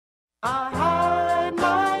I hide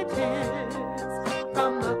my tears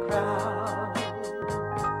from the crowd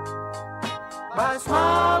by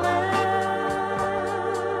smiling.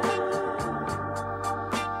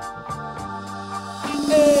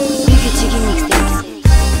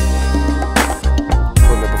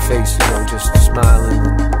 Putting up a face, just smiling,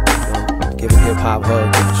 giving hip-hop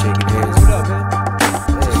hugs and shaking hands. What up, man?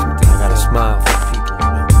 I gotta smile for people,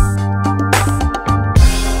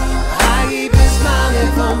 I keep it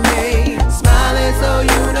smiling for me, smiling so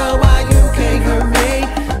you know why you can't hurt me.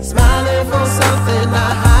 Smiling for something,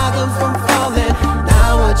 I hide them from falling.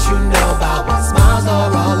 Now what you know about what smiles are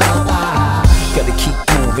all about. Gotta keep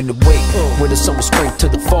moving the weight, winter, summer, spring to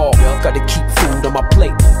the fall. Gotta keep food on my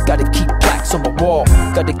plate, gotta keep plaques on my wall.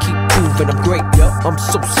 Gotta keep proving I'm great, I'm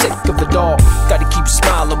so sick of it all. Gotta keep a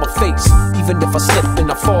smile on my face, even if I slip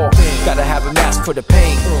and I fall. Gotta have a mask for the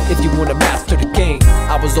pain, if you wanna master the game.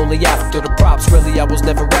 I was only after the props, really I was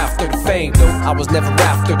never after the fame. I was never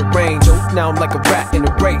after the range, now I'm like a rat in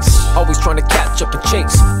a race. Always trying to catch up and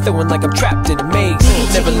chase, feeling like I'm trapped in a maze.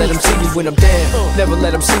 Never let them see me when I'm down, never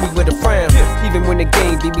let them see me with a frown. Even when the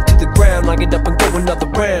game beat me to the ground, lock it up and go another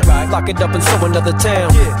round. Lock it up and show another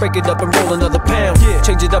town, break it up and roll another pound.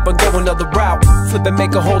 Change it up and go another route, flip and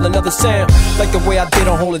make a whole another sound. Like the way I did,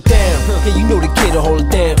 I'll hold it down. Yeah, you know the kid, I'll hold it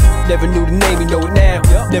down. Never knew the name, you know it now.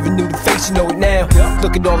 Never knew the face, you know it now.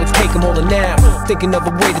 Look at all the cake, I'm holding now. Thinking of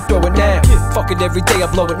a way to throw it now. Fuck it, every day I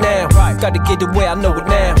blow it now. Gotta get it where I know it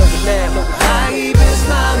now. I keep it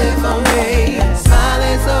smiling for me,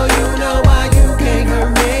 smiling so you know why you can't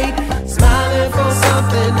hurt me. Smiling for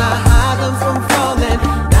something, I hide them from falling.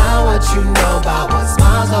 Now what you know about what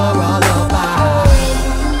smiles are all about.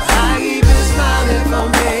 I keep it smiling for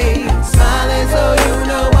me, smiling so you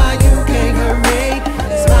know why you can't hurt me.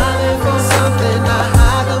 Smiling for something, I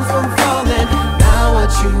hide them from falling. Now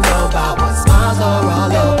what you know about what smiles are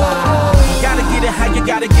all about. Gotta get it how you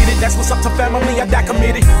gotta get it. That's what's up to family, I got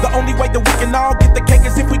committed. The only way that we can all get the cake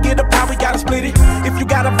is if we get a pie, we gotta split it. If you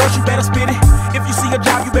got a verse, you better spit it. If you see a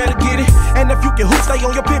job, you better get it. And if you can hoop, stay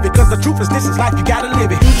on your pivot. Cause the truth is this is life, you gotta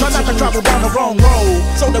live it. Try not to travel down the wrong road,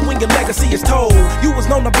 so that when your legacy is told, you was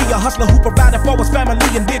known to be a hustler who provided for his family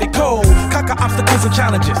and did it cold. Conquer obstacles and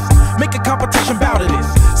challenges, make a competition bout of this.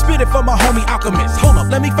 Spit it for my homie Alchemist. Hold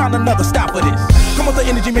up, let me find another stop for this. Come with the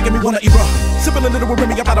energy making me wanna eat raw. Sipping a little with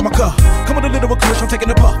Remy, I'm out of my cup. Come with a little with Kush, I'm taking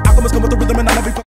a puff. Alchemist come with the rhythm and I'ma be